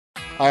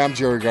Hi, I'm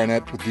Jerry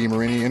Garnett with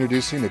DeMarini,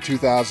 introducing the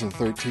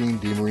 2013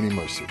 DeMarini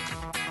Mercy.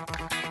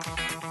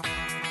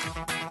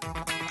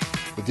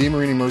 The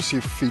DeMarini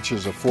Mercy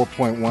features a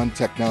 4.1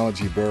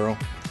 technology barrel,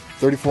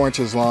 34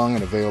 inches long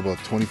and available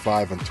at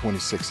 25 and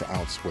 26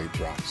 ounce weight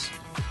drops.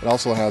 It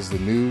also has the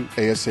new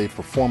ASA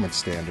performance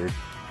standard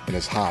and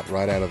is hot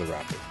right out of the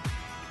wrapper.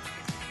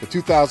 The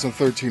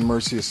 2013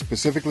 Mercy is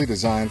specifically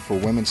designed for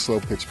women's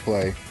slow pitch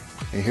play,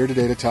 and here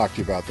today to talk to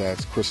you about that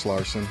is Chris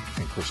Larsen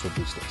and Crystl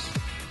Bustos.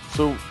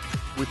 So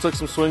we took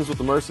some swings with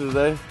the Mercy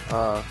today,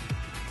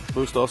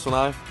 Bustos and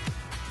I.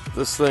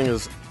 This thing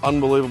is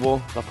unbelievable.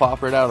 The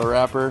pop right out of the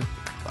wrapper.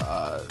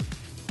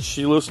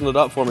 She loosened it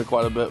up for me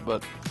quite a bit,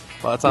 but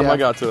by the time I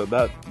got to it,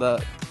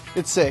 that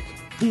it's sick.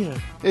 Yeah.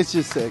 It's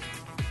just sick.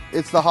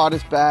 It's the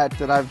hottest bat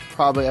that I've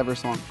probably ever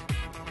swung.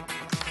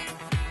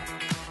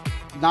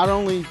 Not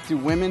only do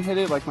women hit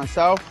it like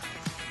myself,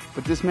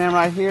 but this man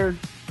right here,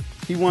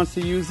 he wants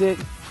to use it.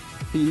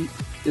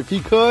 If he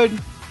could,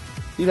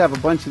 he'd have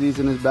a bunch of these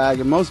in his bag.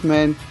 And most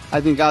men,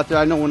 I think out there,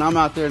 I know when I'm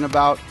out there and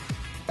about,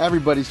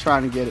 everybody's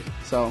trying to get it.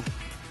 So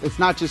it's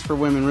not just for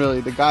women,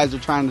 really. The guys are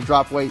trying to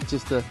drop weight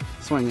just to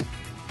swing it.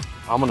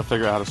 I'm going to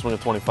figure out how to swing a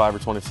 25 or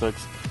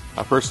 26.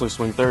 I personally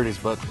swing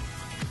 30s, but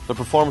the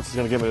performance is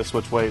going to get me to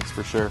switch weights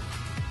for sure.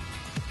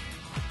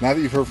 Now that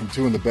you've heard from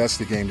two of the best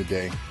of the game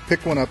today,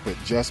 pick one up at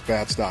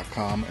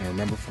JustBats.com and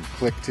remember, from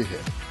click to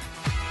hit.